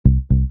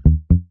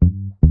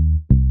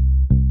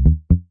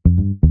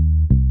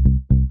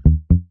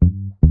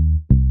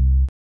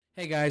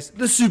Hey guys,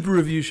 the Super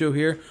Review Show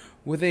here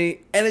with a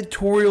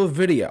editorial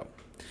video.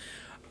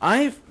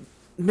 I've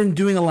been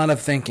doing a lot of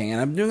thinking, and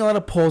I'm doing a lot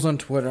of polls on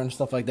Twitter and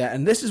stuff like that,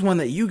 and this is one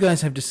that you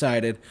guys have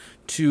decided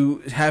to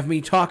have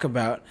me talk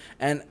about,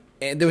 and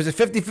there was a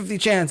 50-50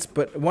 chance,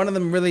 but one of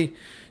them really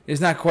is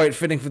not quite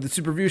fitting for the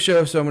Super Review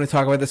Show, so I'm going to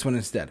talk about this one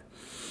instead.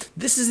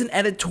 This is an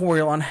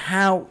editorial on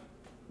how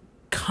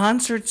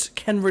concerts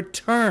can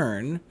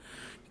return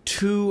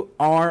to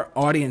our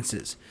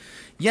audiences.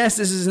 Yes,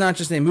 this is not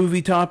just a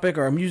movie topic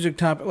or a music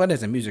topic. Well, it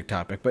is a music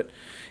topic, but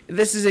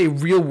this is a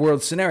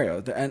real-world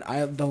scenario.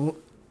 And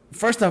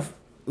first off,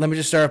 let me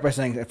just start off by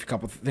saying a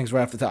couple of things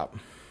right off the top.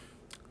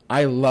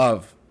 I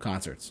love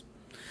concerts.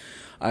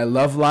 I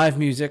love live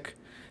music.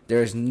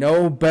 There is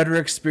no better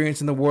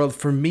experience in the world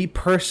for me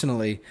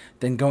personally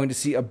than going to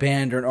see a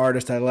band or an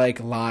artist I like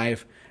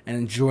live and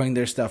enjoying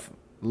their stuff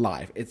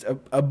live. It's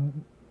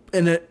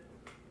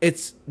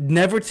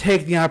never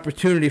take the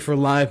opportunity for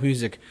live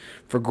music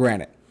for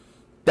granted.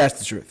 That's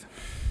the truth.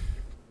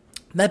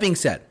 That being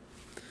said,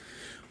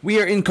 we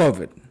are in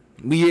COVID.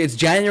 It's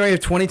January of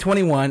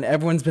 2021.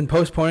 Everyone's been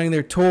postponing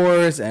their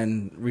tours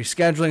and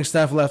rescheduling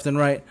stuff left and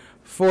right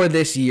for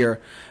this year.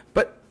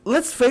 But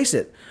let's face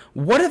it,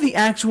 what are the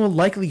actual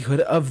likelihood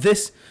of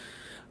these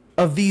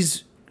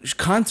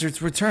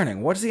concerts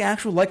returning? What's the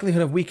actual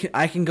likelihood of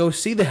I can go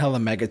see the Hella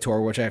Mega Tour,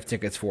 which I have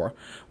tickets for,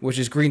 which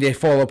is Green Day,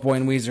 Fall Out Boy,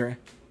 and Weezer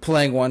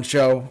playing one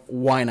show?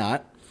 Why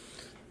not?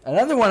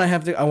 Another one I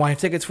have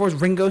tickets for is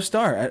Ringo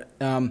Starr.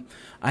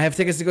 I have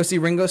tickets to go see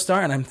Ringo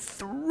Starr, and I'm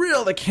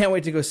thrilled. I can't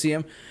wait to go see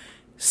him.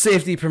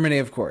 Safety permitting,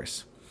 of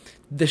course.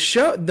 The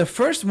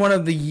first one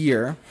of the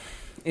year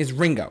is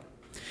Ringo.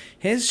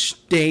 His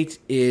date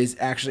is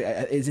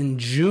in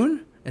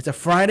June. It's a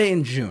Friday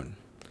in June.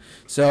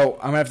 So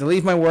I'm gonna have to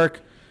leave my work,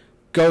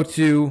 go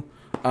to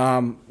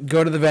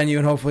the venue,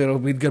 and hopefully it'll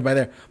be good by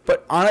there.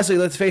 But honestly,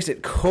 let's face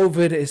it,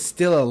 COVID is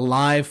still a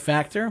live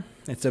factor.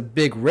 It's a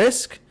big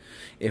risk.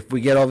 If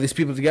we get all these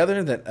people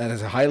together, that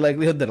has a high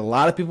likelihood that a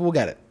lot of people will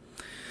get it.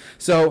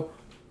 So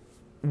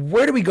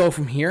where do we go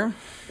from here?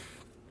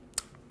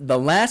 The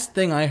last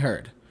thing I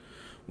heard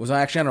was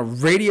actually on a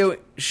radio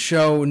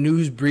show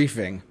news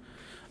briefing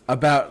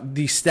about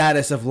the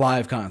status of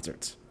live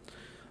concerts.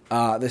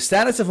 The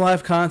status of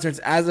live concerts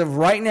as of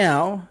right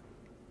now,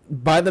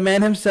 by the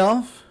man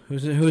himself,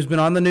 who's been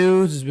on the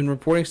news, has been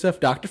reporting stuff,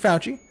 Dr.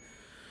 Fauci.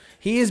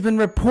 He has been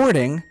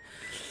reporting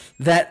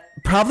that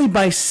probably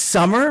by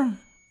summer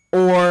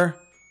or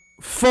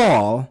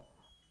fall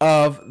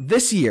of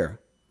this year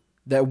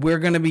that we're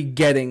going to be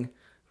getting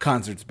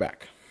concerts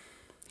back.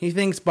 He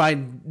thinks but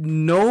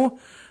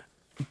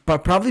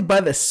probably by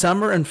the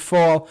summer and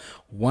fall,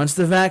 once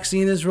the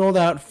vaccine is rolled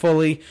out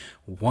fully,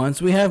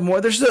 once we have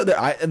more,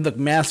 the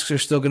masks are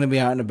still going to be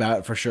out and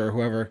about for sure.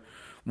 Whoever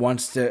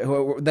wants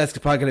to, that's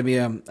probably going to be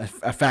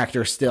a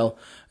factor still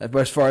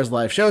as far as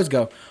live shows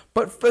go.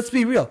 But let's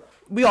be real.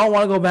 We all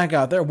want to go back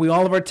out there. We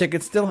all have our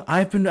tickets still.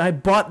 I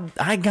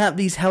got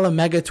these Hella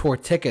Mega Tour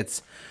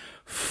tickets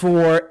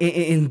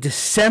in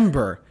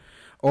December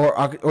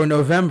or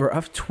November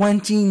of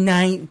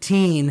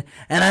 2019,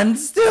 and I'm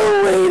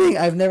still waiting.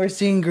 I've never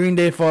seen Green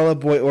Day, Fall Out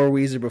Boy, or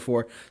Weezer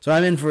before, so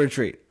I'm in for a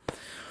treat.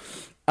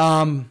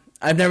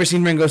 I've never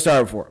seen Ringo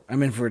Starr before.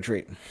 I'm in for a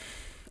treat,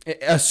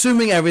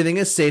 assuming everything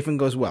is safe and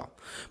goes well.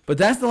 But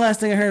that's the last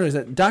thing I heard was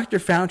that Dr.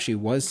 Fauci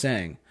was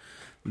saying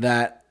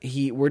that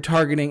we're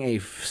targeting a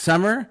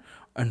summer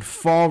and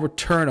fall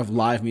return of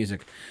live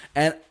music,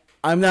 and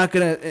I'm not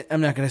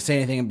gonna say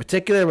anything in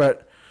particular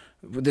about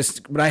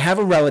this, but I have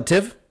a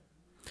relative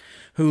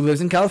who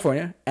lives in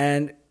California,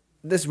 and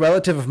this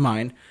relative of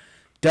mine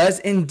does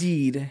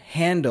indeed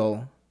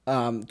handle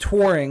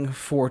touring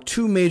for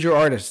two major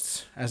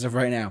artists as of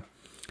right now,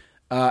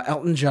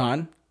 Elton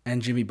John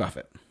and Jimmy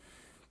Buffett.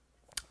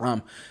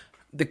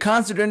 The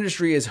concert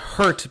industry is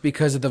hurt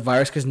because of the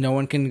virus, because no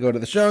one can go to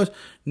the shows,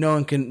 the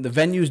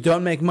venues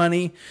don't make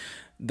money,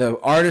 the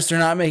artists are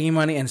not making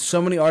money, and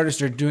so many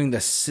artists are doing the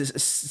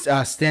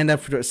stand up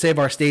for Save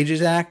Our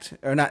Stages act,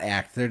 or not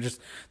act. They're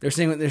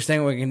seeing what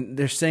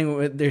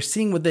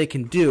they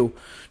can do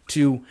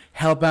to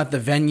help out the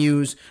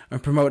venues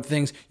and promote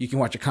things. You can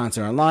watch a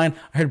concert online.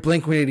 I heard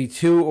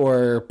Blink-182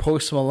 or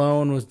Post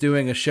Malone was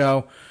doing a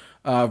show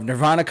of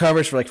Nirvana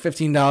covers for like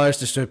 $15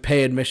 just to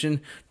pay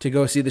admission to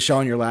go see the show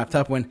on your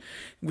laptop, when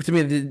to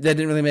me that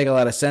didn't really make a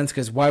lot of sense,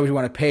 because why would you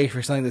want to pay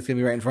for something that's going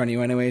to be right in front of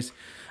you anyways?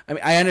 I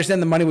mean, I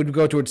understand the money would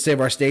go towards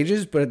Save Our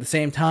Stages, but at the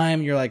same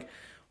time, you're like,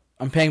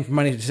 I'm paying for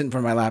money to sit in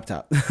front of my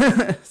laptop.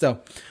 So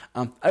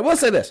I will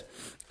say this.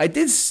 I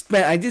did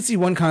see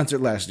one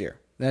concert last year.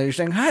 Now you're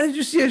saying, how did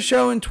you see a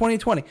show in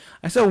 2020?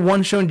 I saw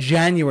one show in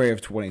January of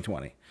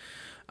 2020.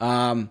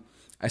 I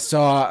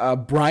saw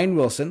Brian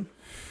Wilson.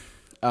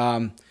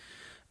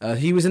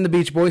 He was in the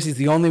Beach Boys. He's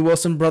the only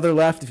Wilson brother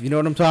left, if you know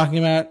what I'm talking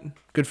about.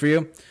 Good for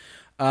you.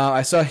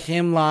 I saw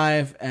him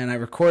live, and I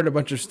recorded a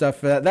bunch of stuff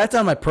for that. That's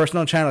on my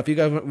personal channel. If you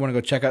guys want to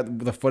go check out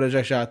the footage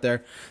I shot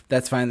there,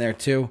 that's fine there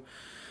too.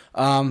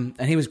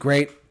 And he was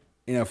great.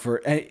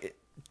 For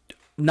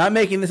not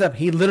making this up,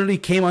 he literally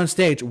came on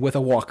stage with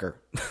a walker.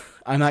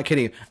 I'm not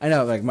kidding you. I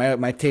know, like,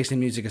 my taste in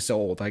music is so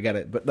old. I get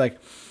it. But, like,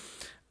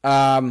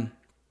 I'm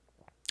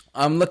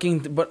at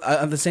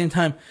the same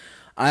time,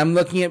 I'm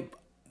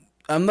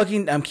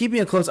keeping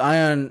a close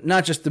eye on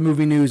not just the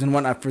movie news and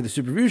whatnot for the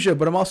Super Review Show,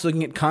 but I'm also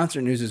looking at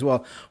concert news as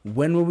well.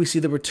 When will we see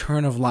the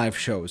return of live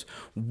shows?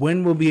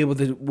 When we'll be able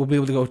to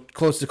go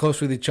close to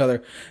close with each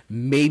other?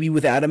 Maybe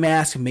without a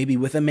mask, maybe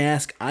with a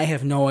mask. I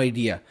have no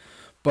idea.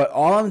 But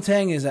all I'm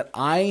saying is that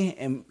I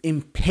am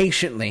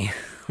impatiently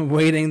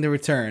waiting the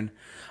return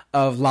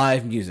of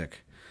live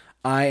music.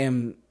 I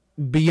am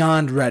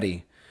beyond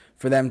ready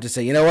for them to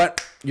say, you know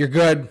what, you're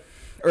good.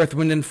 Earth,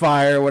 Wind, and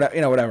Fire,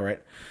 whatever,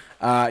 right?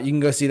 You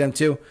can go see them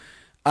too.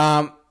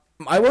 I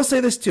will say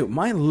this too.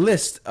 My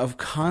list of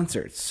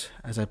concerts,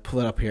 as I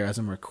pull it up here as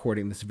I'm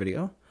recording this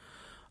video,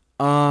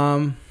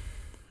 I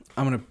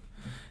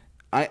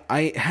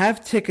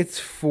have tickets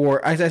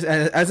for,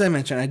 as I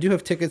mentioned, I do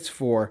have tickets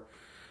for,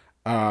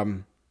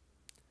 what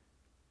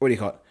do you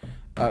call it?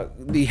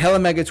 The Hella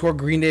Mega Tour,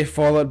 Green Day,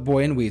 Fall Out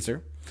Boy, and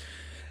Weezer.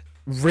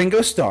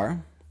 Ringo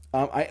Starr.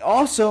 I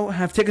also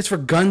have tickets for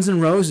Guns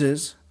N'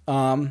 Roses,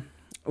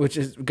 which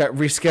got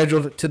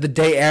rescheduled to the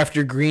day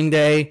after Green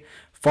Day,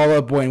 Fall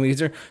Out Boy, and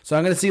Weezer. So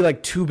I'm going to see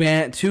like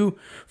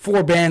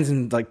four bands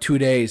in like 2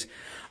 days.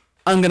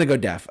 I'm going to go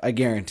deaf. I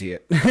guarantee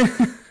it.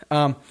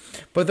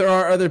 But there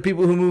are other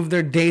people who moved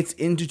their dates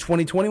into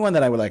 2021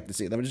 that I would like to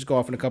see. Let me just go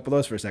off on a couple of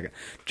those for a second.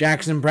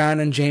 Jackson Browne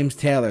and James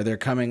Taylor. They're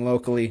coming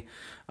locally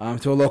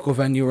to a local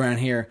venue around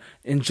here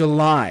in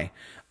July.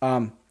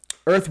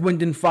 Earth,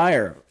 Wind, and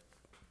Fire.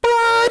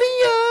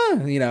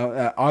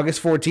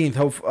 August 14th.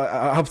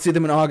 I hope to see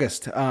them in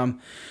August.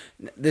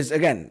 There's,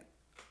 again,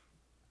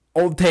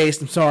 old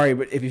taste. I'm sorry,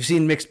 but if you've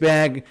seen Mixed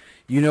Bag,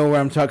 you know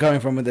where I'm coming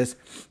from with this.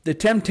 The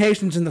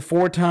Temptations and the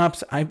Four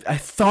Tops, I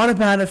thought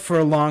about it for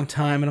a long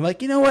time, and I'm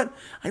like, you know what?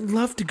 I'd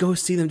love to go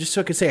see them just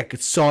so I could say I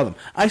saw them.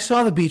 I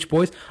saw the Beach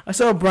Boys. I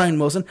saw Brian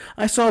Wilson.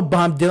 I saw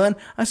Bob Dylan.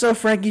 I saw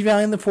Frankie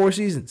Valli and the Four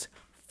Seasons.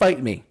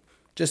 Fight me.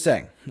 Just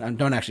saying.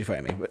 Don't actually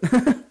fight me.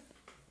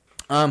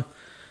 But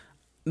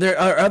there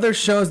are other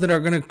shows that are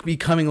going to be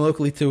coming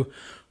locally to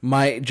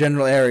my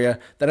general area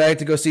that I like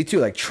to go see too,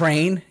 like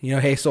Train,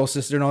 Hey Soul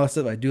Sister and all that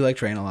stuff. I do like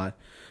Train a lot.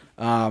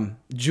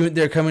 June,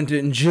 they're coming to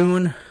in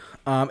June.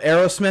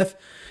 Aerosmith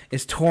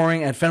is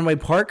touring at Fenway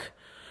Park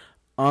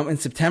in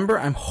September.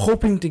 I'm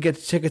hoping to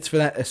get tickets for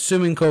that,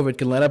 assuming COVID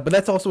can let up. But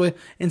that's also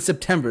in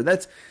September.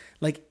 That's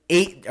like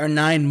 8 or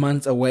 9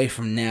 months away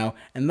from now.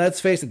 And let's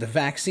face it, the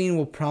vaccine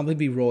will probably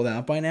be rolled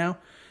out by now.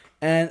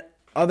 And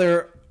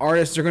other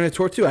artists are going to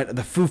tour too.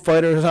 The Foo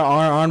Fighters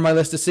are on my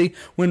list to see.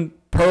 When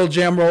Pearl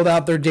Jam rolled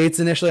out their dates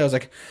initially, I was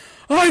like,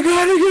 I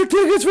gotta get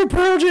tickets for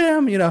Pearl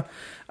Jam.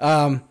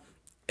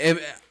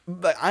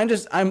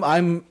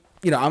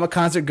 I'm a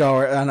concert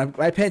goer and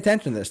I pay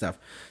attention to this stuff.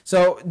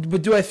 So,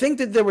 but do I think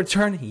that they'll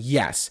return?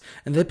 Yes.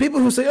 And the people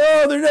who say,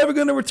 they're never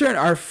going to return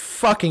are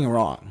fucking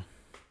wrong.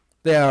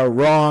 They are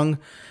wrong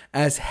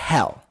as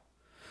hell.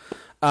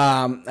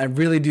 I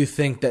really do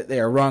think that they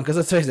are wrong because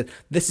let's face it,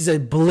 this is a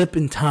blip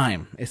in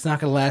time. It's not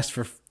going to last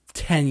for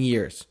 10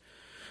 years.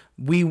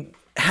 We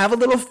have a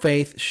little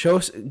faith.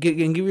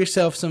 Give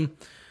yourself some,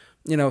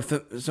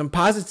 some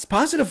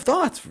positive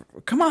thoughts.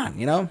 Come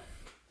on,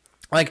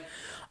 Like,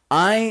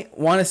 I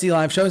want to see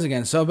live shows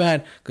again so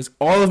bad because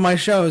all of my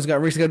shows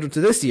got rescheduled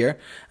to this year,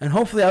 and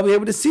hopefully I'll be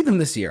able to see them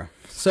this year.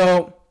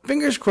 So,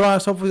 fingers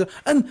crossed, hopefully.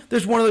 And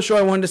there's one other show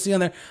I wanted to see on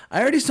there.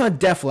 I already saw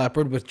Def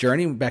Leppard with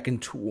Journey back in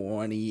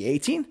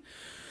 2018.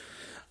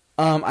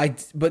 How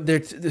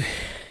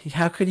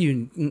could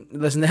you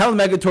listen? The Hell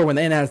Mega Tour, when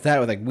they announced that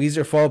with like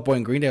Weezer, Fall Out Boy,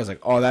 and Green Day, I was like,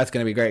 oh, that's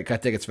gonna be great.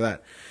 Cut tickets for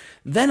that.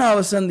 Then all of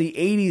a sudden, the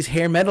 '80s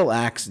hair metal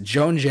acts,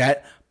 Joan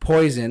Jett,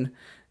 Poison,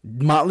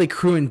 Motley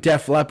Crue, and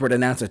Def Leppard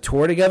announced a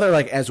tour together,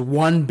 like as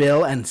one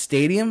bill and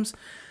stadiums.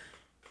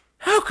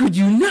 How could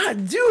you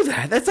not do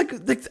that? That's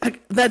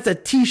like that's a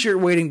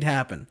T-shirt waiting to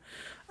happen.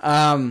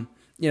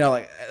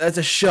 That's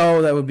a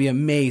show that would be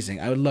amazing.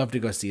 I would love to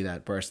go see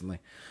that personally.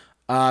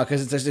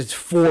 Because it's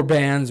 4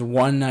 bands,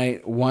 one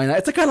night.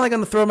 It's kind of like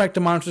on the Throwback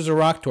to Monsters of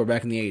Rock tour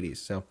back in the 80s.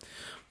 So,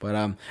 but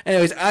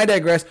anyways, I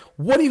digress.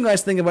 What do you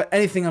guys think about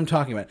anything I'm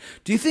talking about?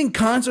 Do you think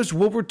concerts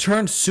will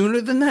return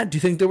sooner than that? Do you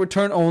think they'll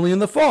return only in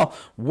the fall?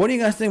 What do you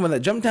guys think about that?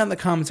 Jump down in the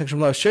comment section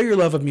below. Share your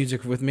love of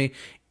music with me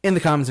in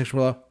the comment section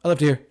below. I'd love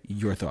to hear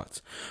your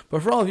thoughts.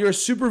 But for all of your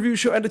Super Review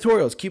Show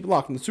editorials, keep it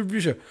locked on the Super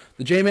Review Show.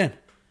 The J-Man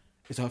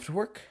is off to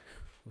work.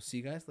 We'll see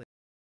you guys later.